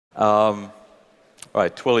All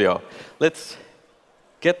right, Twilio. Let's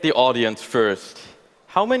get the audience first.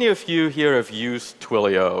 How many of you here have used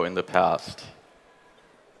Twilio in the past?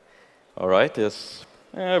 All right, there's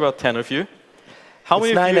about 10 of you. How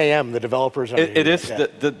it's many 9 of you, a.m. The developers are It is. Yeah.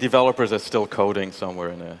 The developers are still coding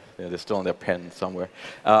somewhere. They're still in their pen somewhere.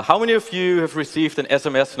 How many of you have received an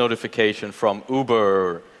SMS notification from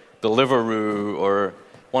Uber, Deliveroo, or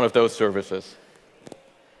one of those services?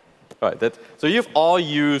 All right, so you've all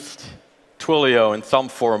used Twilio in some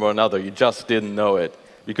form or another. You just didn't know it,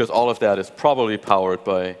 because all of that is probably powered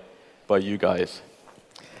by you guys.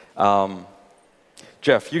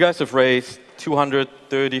 Jeff, you guys have raised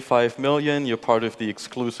 $235 million. You're part of the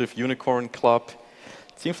exclusive unicorn club.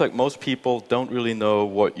 It seems like most people don't really know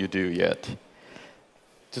what you do yet.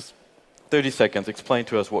 Just 30 seconds, explain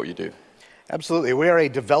to us what you do. Absolutely. We are a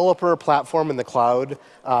developer platform in the cloud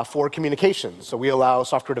for communications. So we allow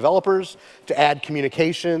software developers to add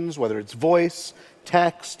communications, whether it's voice,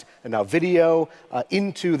 text, and now video,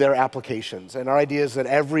 into their applications. And our idea is that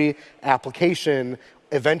every application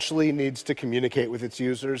eventually needs to communicate with its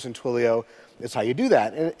users, and Twilio is how you do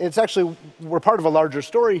that. And it's actually, we're part of a larger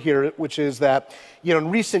story here, which is that, in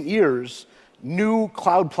recent years, new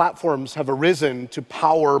cloud platforms have arisen to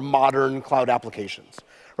power modern cloud applications.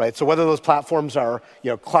 Right? So whether those platforms are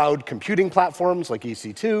cloud computing platforms like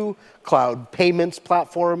EC2, cloud payments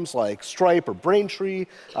platforms like Stripe or Braintree,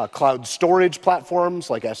 cloud storage platforms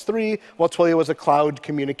like S3, well, Twilio is a cloud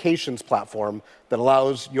communications platform that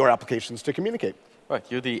allows your applications to communicate. Right,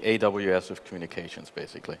 you're the AWS of communications,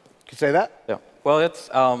 basically. Could you say that? Yeah. Well,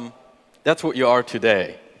 that's what you are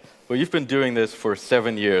today. But you've been doing this for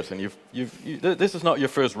 7 years, and this is not your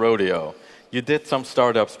first rodeo. You did some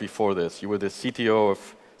startups before this. You were the CTO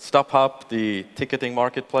of StubHub, the ticketing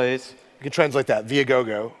marketplace. You can translate that,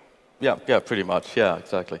 Viagogo. Yeah, pretty much. Yeah,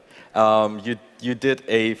 exactly. You did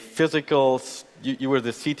a physical. You were the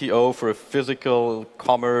CTO for a physical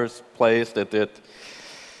commerce place that did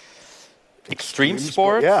extreme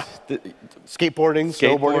sports. Yeah. Skateboarding,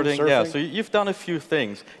 snowboarding, surfing. Yeah. So you've done a few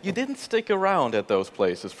things. You didn't stick around at those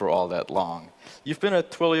places for all that long. You've been at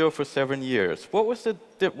Twilio for 7 years.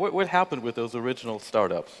 What happened with those original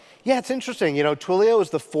startups? Yeah, it's interesting. Twilio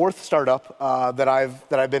is the 4th startup that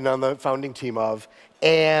I've been on the founding team of,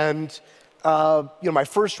 and my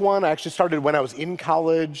first one I actually started when I was in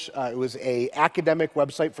college. It was an academic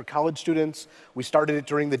website for college students. We started it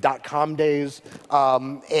during the .com days,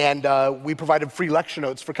 and we provided free lecture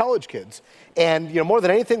notes for college kids. And more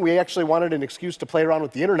than anything, we actually wanted an excuse to play around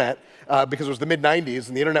with the internet because it was the mid-'90s,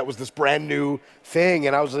 and the internet was this brand new thing.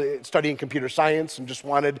 And I was studying computer science and just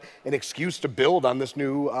wanted an excuse to build on this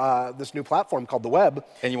new platform called the web.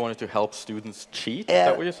 And you wanted to help students cheat? Is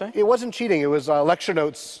that what you're saying? It wasn't cheating. It was lecture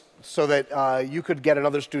notes, so that you could get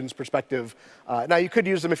another student's perspective. Now, you could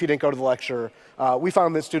use them if you didn't go to the lecture. We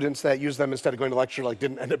found that students that used them instead of going to lecture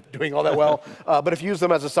didn't end up doing all that well. But if you use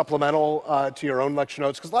them as a supplemental to your own lecture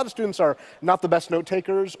notes, because a lot of students are not the best note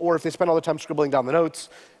takers, or if they spend all the time scribbling down the notes,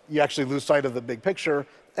 you actually lose sight of the big picture.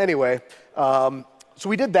 Anyway, so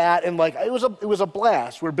we did that, and it was a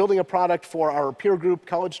blast. We were building a product for our peer group,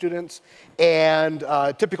 college students, and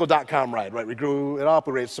typical .com ride, right? We grew it up,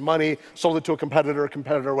 we raised some money, sold it to a competitor.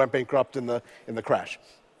 Competitor went bankrupt in the crash.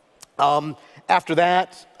 After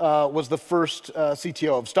that was the first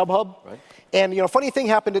CTO of StubHub. Right. And funny thing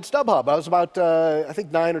happened at StubHub. I was about I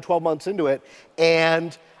think 9 or 12 months into it,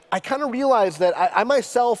 and I kind of realized that I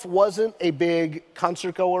myself wasn't a big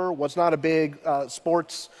concert goer, was not a big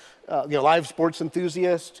sports. Live sports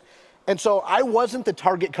enthusiast. And so I wasn't the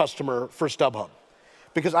target customer for StubHub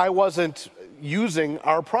because I wasn't using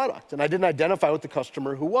our product, and I didn't identify with the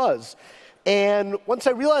customer who was. And once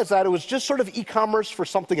I realized that, it was just sort of e-commerce for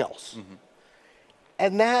something else. Mm-hmm.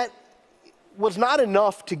 And that was not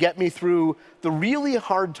enough to get me through the really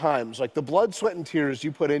hard times, like the blood, sweat, and tears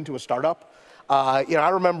you put into a startup. I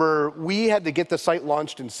remember we had to get the site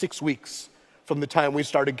launched in 6 weeks from the time we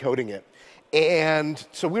started coding it. And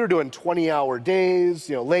so we were doing 20-hour days,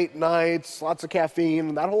 late nights, lots of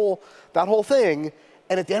caffeine, that whole thing.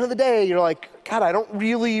 And at the end of the day, you're like, God, I don't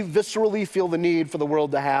really viscerally feel the need for the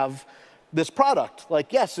world to have this product.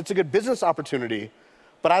 Like, yes, it's a good business opportunity,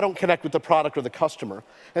 but I don't connect with the product or the customer.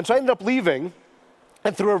 And so I ended up leaving,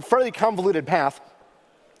 and through a fairly convoluted path,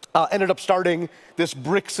 ended up starting this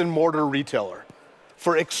bricks and mortar retailer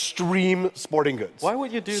for extreme sporting goods. Why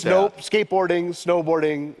would you do that? Skateboarding,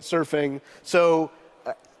 snowboarding, surfing. So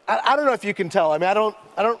I don't know if you can tell. I mean, I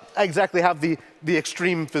don't exactly have the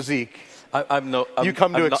extreme physique. I'm not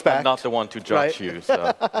the one to judge you.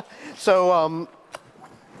 So, so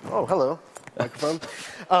oh, hello, microphone.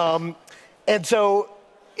 And so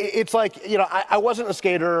it's like, you know, I wasn't a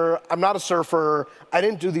skater, I'm not a surfer, I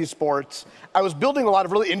didn't do these sports. I was building a lot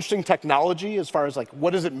of really interesting technology as far as like,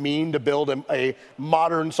 what does it mean to build a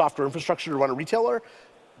modern software infrastructure to run a retailer?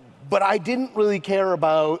 But I didn't really care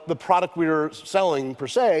about the product we were selling per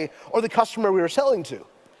se, or the customer we were selling to.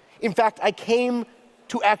 In fact, I came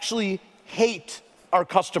to actually hate our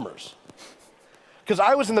customers. Because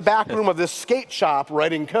I was in the back room of this skate shop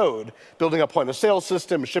writing code, building a point of sale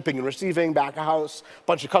system, shipping and receiving, back of house, a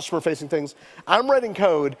bunch of customer facing things. I'm writing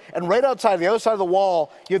code, and right outside, on the other side of the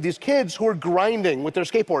wall, you have these kids who are grinding with their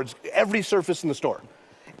skateboards every surface in the store.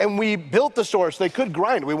 And we built the store so they could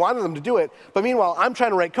grind. We wanted them to do it. But meanwhile, I'm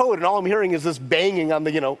trying to write code, and all I'm hearing is this banging on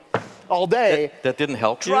the, you know, all day. That didn't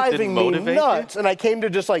help you? Driving Didn't motivate me nuts. you? And I came to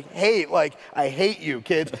just like hate, like, I hate you,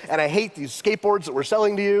 kids. And I hate these skateboards that we're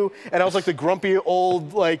selling to you. And I was like the grumpy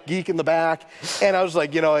old like geek in the back. And I was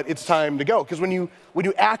like, you know, it's time to go. Because when you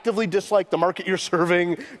actively dislike the market you're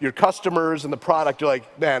serving, your customers, and the product, you're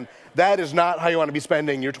like, man, that is not how you want to be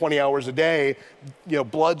spending your 20 hours a day, you know,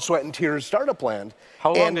 blood, sweat, and tears startup land.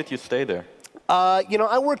 How long did you stay there? You know,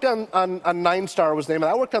 I worked on 9-Star was the name,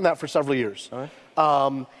 and I worked on that for several years. All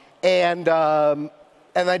right. And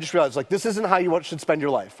I just realized, like, this isn't how you should spend your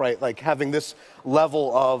life, right? Like, having this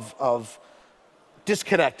level of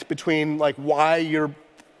disconnect between, like, why you're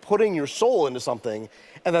putting your soul into something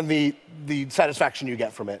and then the satisfaction you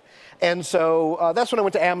get from it. And so that's when I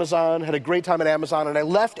went to Amazon, had a great time at Amazon, and I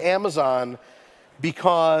left Amazon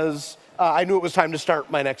because I knew it was time to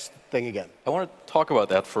start my next thing again. I want to talk about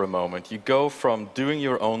that for a moment. You go from doing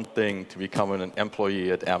your own thing to becoming an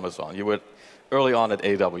employee at Amazon. You were early on at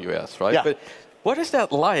AWS, right? Yeah. But what is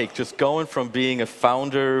that like, just going from being a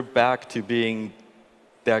founder back to being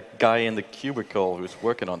that guy in the cubicle who's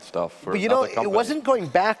working on stuff for But you know, another company? it wasn't going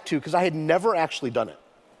back to, because I had never actually done it.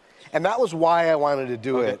 And that was why I wanted to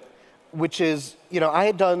do it, which is, you know, I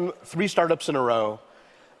had done 3 startups in a row.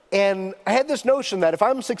 And I had this notion that if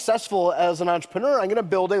I'm successful as an entrepreneur, I'm going to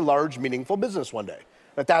build a large, meaningful business one day.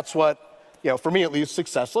 That's what, you know, for me at least,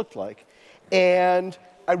 success looked like. And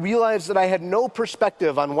I realized that I had no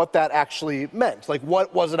perspective on what that actually meant. Like,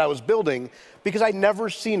 what was it I was building? Because I'd never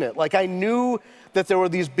seen it. Like, I knew that there were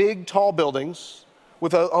these big, tall buildings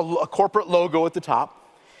with a corporate logo at the top.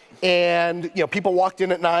 And, you know, people walked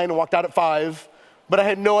in at 9 and walked out at 5. But I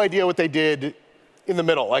had no idea what they did in the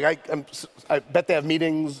middle. Like, I bet they have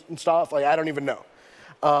meetings and stuff. Like, I don't even know.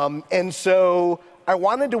 And so I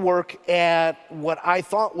wanted to work at what I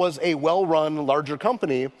thought was a well-run, larger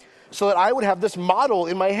company, so that I would have this model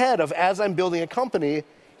in my head of, as I'm building a company,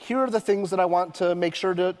 here are the things that I want to make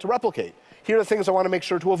sure to replicate. Here are the things I want to make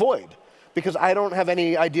sure to avoid. Because I don't have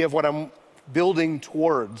any idea of what I'm building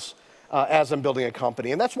towards as I'm building a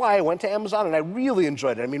company. And that's why I went to Amazon, and I really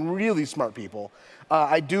enjoyed it. I mean, really smart people.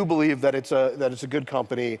 I do believe that it's a good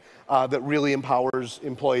company that really empowers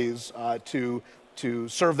employees to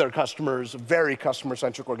serve their customers, a very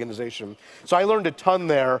customer-centric organization. So I learned a ton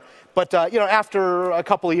there. But you know, after a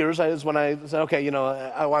couple of years, is when I said, okay, you know,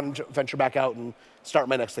 I want to venture back out and start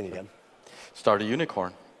my next thing again. Start a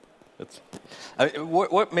unicorn.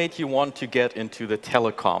 What made you want to get into the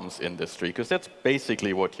telecoms industry? Because that's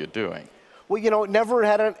basically what you're doing. Well, you know, never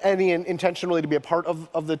had any intention really to be a part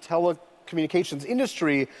of the telecommunications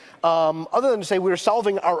industry, other than to say we were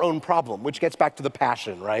solving our own problem, which gets back to the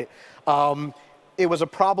passion, right? It was a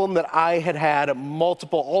problem that I had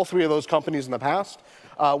all 3 of those companies in the past,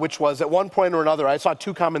 which was at one point or another, I saw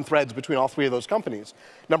 2 common threads between all 3 of those companies.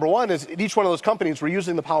 Number one is, at each one of those companies, we're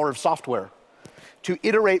using the power of software to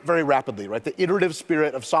iterate very rapidly, right? The iterative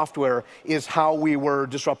spirit of software is how we were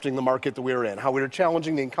disrupting the market that we were in, how we were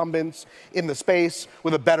challenging the incumbents in the space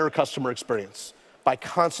with a better customer experience by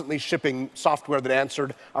constantly shipping software that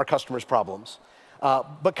answered our customers' problems.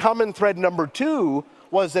 But common thread number 2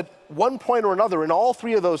 was at one point or another in all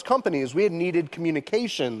 3 of those companies, we had needed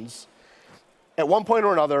communications at one point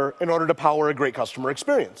or another in order to power a great customer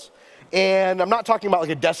experience. And I'm not talking about like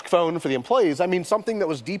a desk phone for the employees. I mean something that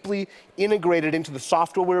was deeply integrated into the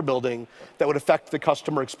software we were building that would affect the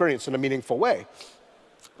customer experience in a meaningful way.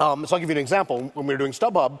 So I'll give you an example. When we were doing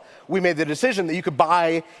StubHub, we made the decision that you could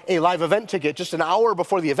buy a live event ticket just an hour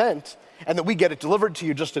before the event, and that we get it delivered to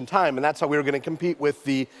you just in time. And that's how we were going to compete with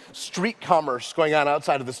the street commerce going on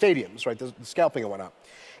outside of the stadiums, right? The scalping and whatnot.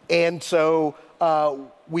 And so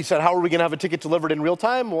we said, how are we going to have a ticket delivered in real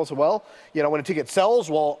time? Well, well, you know, when a ticket sells,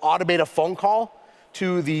 we'll automate a phone call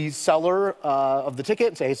to the seller of the ticket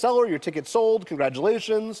and say, hey, seller, your ticket's sold.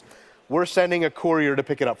 Congratulations. We're sending a courier to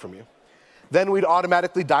pick it up from you. Then we'd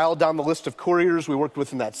automatically dial down the list of couriers we worked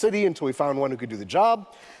with in that city until we found one who could do the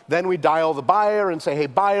job. Then we dial the buyer and say, hey,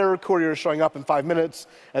 buyer, courier is showing up in 5 minutes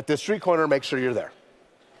at this street corner. Make sure you're there.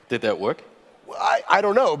 Did that work? I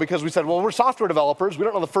don't know, because we said, well, we're software developers. We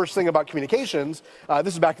don't know the first thing about communications.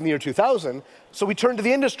 This is back in the year 2000. So we turned to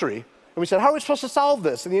the industry. And we said, how are we supposed to solve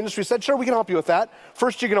this? And the industry said, sure, we can help you with that.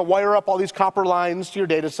 First, you're going to wire up all these copper lines to your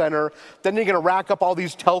data center. Then you're going to rack up all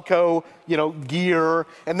these telco, gear.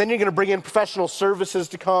 And then you're going to bring in professional services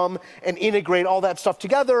to come and integrate all that stuff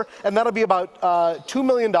together. And that'll be about $2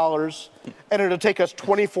 million. And it'll take us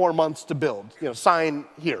 24 months to build. Sign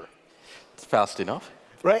here. It's fast enough.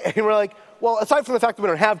 Right? And we're like, well, aside from the fact that we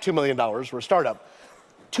don't have $2 million, we're a startup,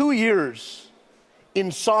 2 years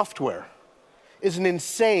in software is an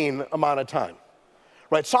insane amount of time,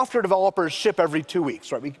 right? Software developers ship every 2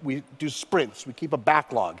 weeks, right? We do sprints, we keep a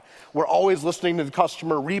backlog. We're always listening to the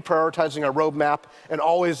customer, reprioritizing our roadmap, and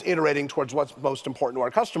always iterating towards what's most important to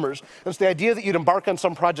our customers. And so the idea that you'd embark on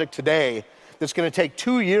some project today that's going to take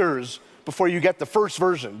 2 years before you get the first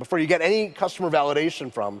version, before you get any customer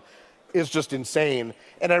validation from, is just insane.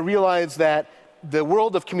 And I realized that the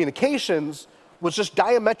world of communications was just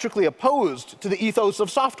diametrically opposed to the ethos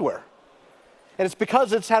of software. And it's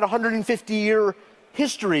because it's had a 150-year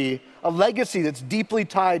history, a legacy that's deeply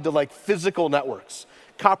tied to physical networks,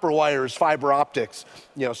 copper wires, fiber optics,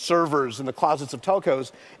 servers in the closets of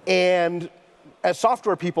telcos. And as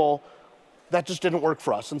software people, that just didn't work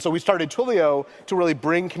for us. And so we started Twilio to really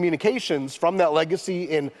bring communications from that legacy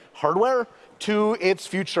in hardware to its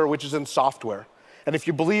future, which is in software. And if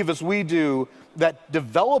you believe, as we do, that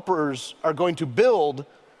developers are going to build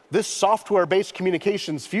this software-based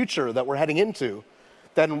communications future that we're heading into,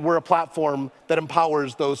 then we're a platform that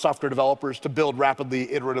empowers those software developers to build rapidly,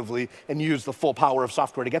 iteratively, and use the full power of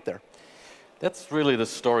software to get there. That's really the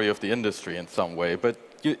story of the industry in some way, but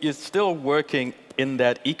you're still working in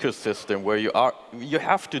that ecosystem where you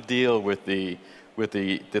have to deal with the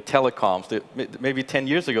telecoms. Maybe 10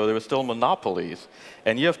 years ago, there were still monopolies,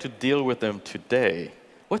 and you have to deal with them today.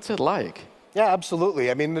 What's it like? Yeah,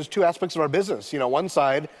 absolutely. I mean, there's two aspects of our business. One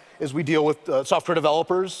side is we deal with software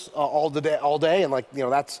developers all day, and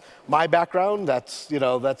that's my background. That's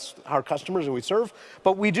our customers and we serve.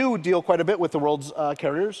 But we do deal quite a bit with the world's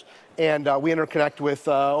carriers, and we interconnect with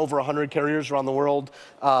over 100 carriers around the world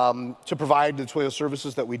to provide the Twilio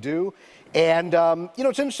services that we do. And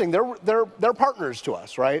it's interesting. They're partners to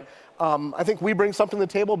us, right? I think we bring something to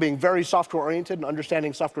the table, being very software-oriented and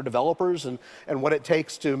understanding software developers and what it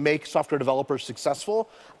takes to make software developers successful.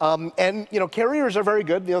 And carriers are very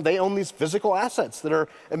good. They own these physical assets that are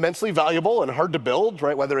immensely valuable and hard to build,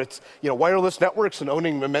 right? Whether it's wireless networks and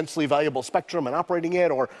owning immensely valuable spectrum and operating it,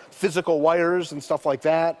 or physical wires and stuff like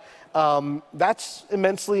that. That's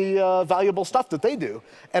immensely valuable stuff that they do.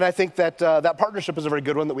 And I think that that partnership is a very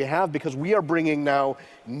good one that we have, because we are bringing now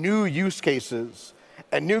new use cases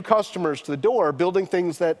and new customers to the door, building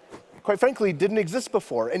things that, quite frankly, didn't exist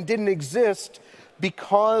before, and didn't exist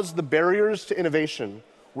because the barriers to innovation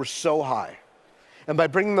were so high. And by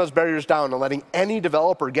bringing those barriers down and letting any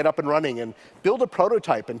developer get up and running and build a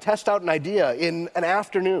prototype and test out an idea in an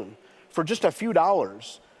afternoon for just a few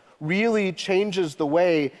dollars, really changes the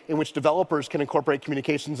way in which developers can incorporate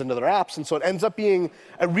communications into their apps. And so it ends up being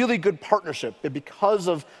a really good partnership because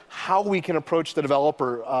of how we can approach the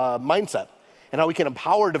developer mindset, and how we can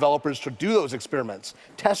empower developers to do those experiments,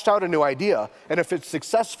 test out a new idea, and if it's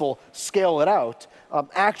successful, scale it out,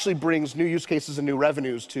 actually brings new use cases and new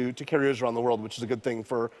revenues to carriers around the world, which is a good thing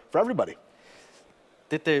for everybody.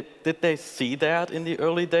 Did they see that in the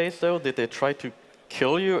early days, though? Did they try to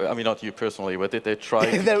kill you? I mean, not you personally, but did they try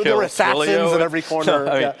to kill There were assassins Twilio? in every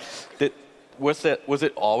corner. Was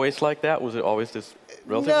it always like that? Was it always this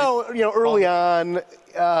relatively? No, early on,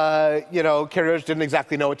 carriers didn't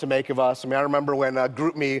exactly know what to make of us. I mean, I remember when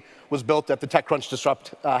GroupMe was built at the TechCrunch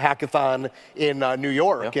Disrupt hackathon in New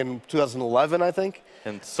York in 2011, I think.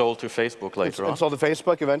 And sold to Facebook later on. And sold to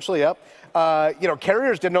Facebook eventually, yep.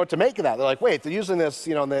 Carriers didn't know what to make of that. They're like, wait, they're using this,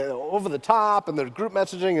 over the top, and there's group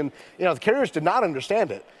messaging, and the carriers did not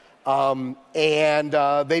understand it.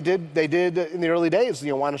 They did in the early days,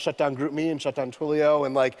 want to shut down GroupMe and shut down Twilio,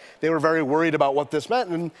 and they were very worried about what this meant.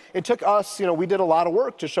 And it took us, we did a lot of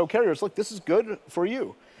work to show carriers, look, this is good for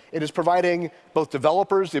you. It is providing both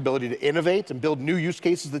developers the ability to innovate and build new use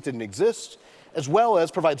cases that didn't exist, as well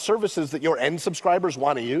as provide services that your end subscribers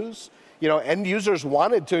want to use. End users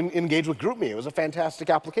wanted to engage with GroupMe. It was a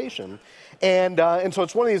fantastic application. And so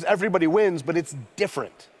it's one of these everybody wins, but it's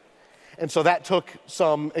different. And so that took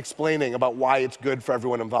some explaining about why it's good for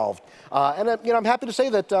everyone involved. I'm happy to say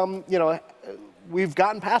that, we've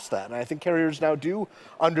gotten past that. And I think carriers now do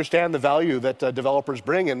understand the value that developers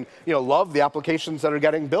bring and love the applications that are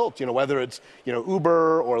getting built, whether it's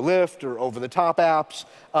Uber or Lyft or over-the-top apps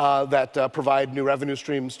that provide new revenue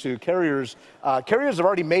streams to carriers. Carriers have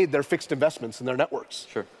already made their fixed investments in their networks.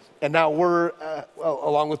 Sure. And now we're,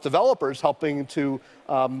 along with developers, helping to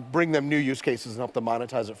bring them new use cases and help them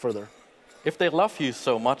monetize it further. If they love you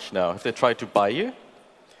so much now, have they tried to buy you?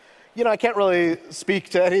 I can't really speak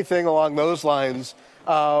to anything along those lines.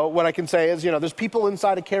 What I can say is, there's people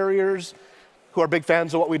inside of carriers who are big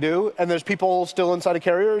fans of what we do, and there's people still inside of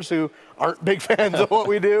carriers who aren't big fans of what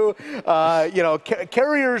we do.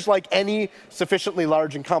 Carriers, like any sufficiently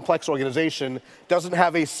large and complex organization, doesn't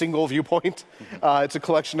have a single viewpoint. It's a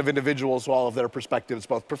collection of individuals with all of their perspectives,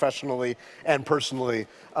 both professionally and personally.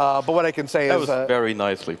 But what I can say is... That was very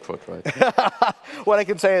nicely put, right? What I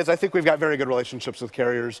can say is I think we've got very good relationships with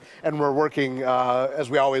carriers, and we're working, as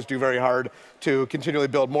we always do, very hard to continually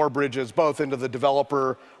build more bridges, both into the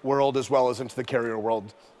developer world as well as into the carrier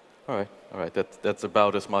world. All right. That's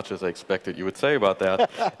about as much as I expected you would say about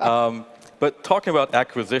that. But talking about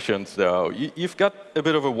acquisitions, though, you've got a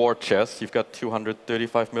bit of a war chest. You've got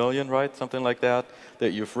 235 million, right? Something like that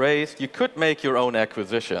you've raised. You could make your own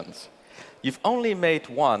acquisitions. You've only made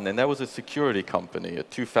one, and that was a security company, a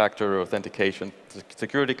two-factor authentication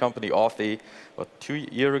security company, Authy, 2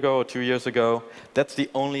 years ago or 2 years ago. That's the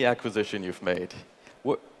only acquisition you've made.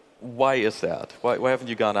 Why is that? Why haven't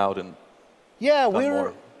you gone out and done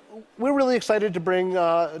more? We're really excited to bring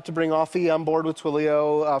Authy on board with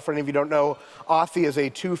Twilio. For any of you who don't know, Authy is a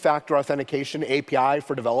two-factor authentication API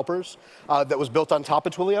for developers that was built on top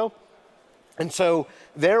of Twilio. And so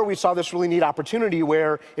there we saw this really neat opportunity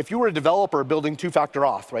where if you were a developer building two-factor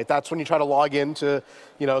auth, right, that's when you try to log into,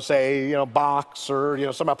 say, Box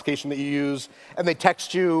or, some application that you use, and they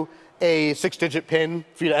text you a 6-digit PIN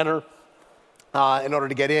for you to enter in order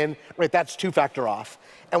to get in, right, that's two-factor auth.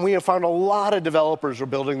 And we have found a lot of developers who are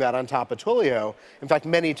building that on top of Twilio. In fact,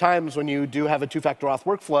 many times when you do have a two-factor auth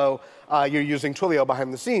workflow, you're using Twilio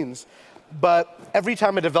behind the scenes. But every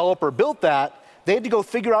time a developer built that, they had to go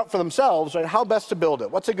figure out for themselves, right, how best to build it.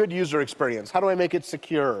 What's a good user experience? How do I make it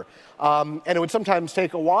secure? And it would sometimes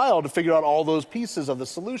take a while to figure out all those pieces of the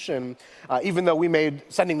solution, even though we made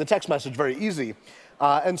sending the text message very easy.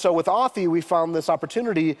 And so with Authy, we found this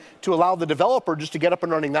opportunity to allow the developer just to get up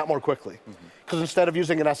and running that more quickly. Because instead of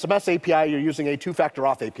using an SMS API, you're using a two-factor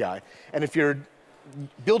auth API. And if you're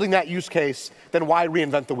building that use case, then why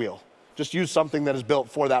reinvent the wheel? Just use something that is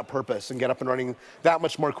built for that purpose and get up and running that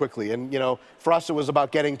much more quickly. And for us, it was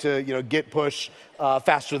about getting to Git push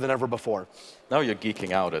faster than ever before. Now you're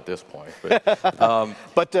geeking out at this point.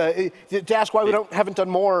 But to ask why we haven't done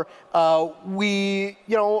more,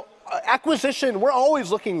 acquisition, we're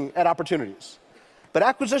always looking at opportunities. But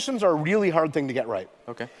acquisitions are a really hard thing to get right.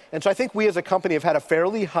 Okay. And so I think we as a company have had a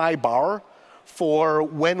fairly high bar for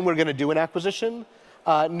when we're going to do an acquisition.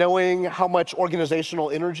 Knowing how much organizational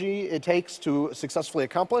energy it takes to successfully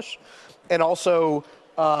accomplish, and also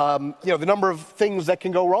the number of things that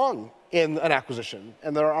can go wrong in an acquisition,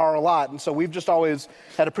 and there are a lot. And so we've just always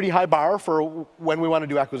had a pretty high bar for when we want to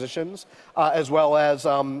do acquisitions, as well as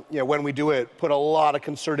when we do it, put a lot of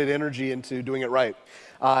concerted energy into doing it right.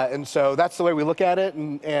 And so that's the way we look at it,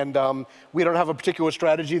 and we don't have a particular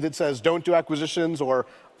strategy that says don't do acquisitions or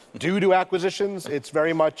do acquisitions. It's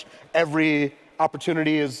very much every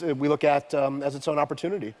opportunity we look at as its own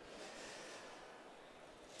opportunity.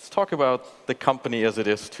 Let's talk about the company as it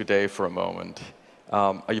is today for a moment.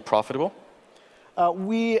 Are you profitable?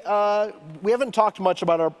 We haven't talked much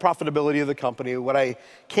about our profitability of the company. What I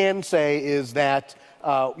can say is that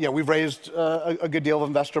we've raised a good deal of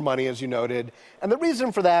investor money, as you noted. And the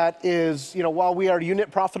reason for that is, while we are unit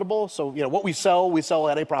profitable, so what we sell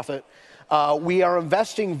at a profit, we are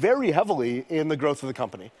investing very heavily in the growth of the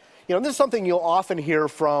company. And this is something you'll often hear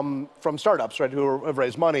from startups, right, who have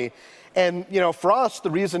raised money. And for us, the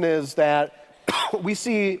reason is that we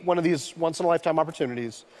see one of these once-in-a-lifetime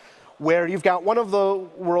opportunities where you've got one of the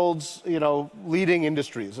world's leading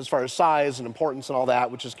industries as far as size and importance and all that,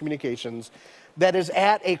 which is communications, that is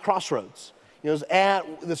at a crossroads. Is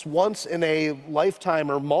at this once-in-a-lifetime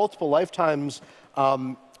or multiple lifetimes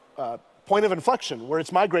point of inflection where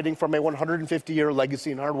it's migrating from a 150-year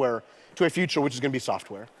legacy in hardware to a future which is going to be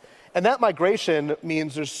software. And that migration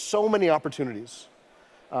means there's so many opportunities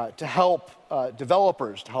to help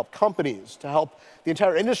developers, to help companies, to help the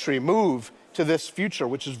entire industry move to this future,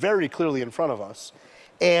 which is very clearly in front of us.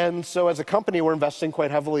 And so as a company, we're investing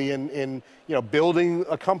quite heavily in building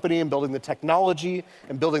a company and building the technology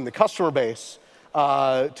and building the customer base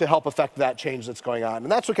to help affect that change that's going on.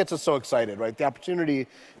 And that's what gets us so excited, right? The opportunity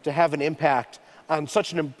to have an impact on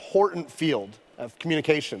such an important field of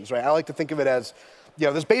communications, right? I like to think of it as,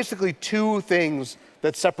 there's basically two things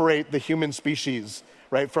that separate the human species,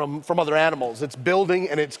 right, from other animals. It's building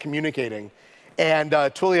and it's communicating. And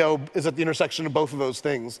Twilio is at the intersection of both of those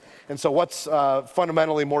things. And so what's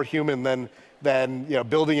fundamentally more human than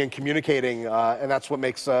building and communicating? And that's what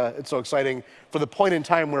makes it so exciting for the point in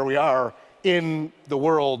time where we are in the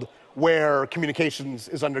world where communications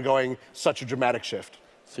is undergoing such a dramatic shift.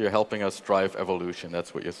 So you're helping us drive evolution,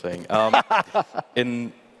 that's what you're saying.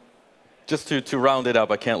 Just to round it up,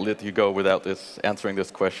 I can't let you go without answering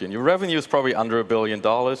this question. Your revenue is probably under $1 billion.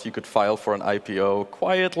 You could file for an IPO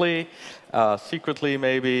quietly, secretly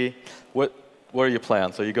maybe. What are your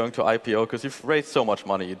plans? Are you going to IPO? Because you've raised so much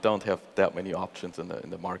money, you don't have that many options in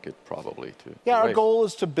the market probably to our raise. goal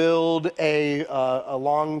is to build a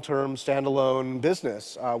long-term standalone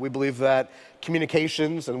business. We believe that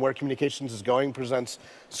communications and where communications is going presents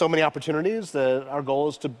so many opportunities that our goal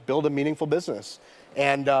is to build a meaningful business.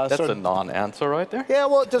 And that's a non-answer right there. Yeah,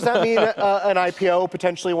 well, does that mean an IPO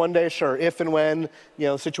potentially one day? Sure. If and when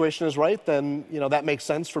the situation is right, then that makes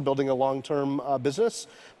sense for building a long-term business.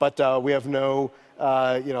 But we have no, the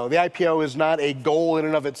IPO is not a goal in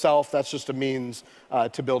and of itself. That's just a means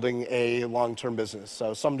to building a long-term business.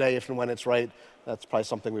 So someday, if and when it's right, that's probably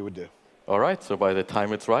something we would do. All right. So by the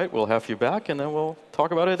time it's right, we'll have you back, and then we'll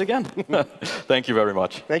talk about it again. Thank you very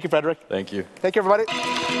much. Thank you, Frederick. Thank you. Thank you,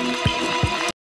 everybody.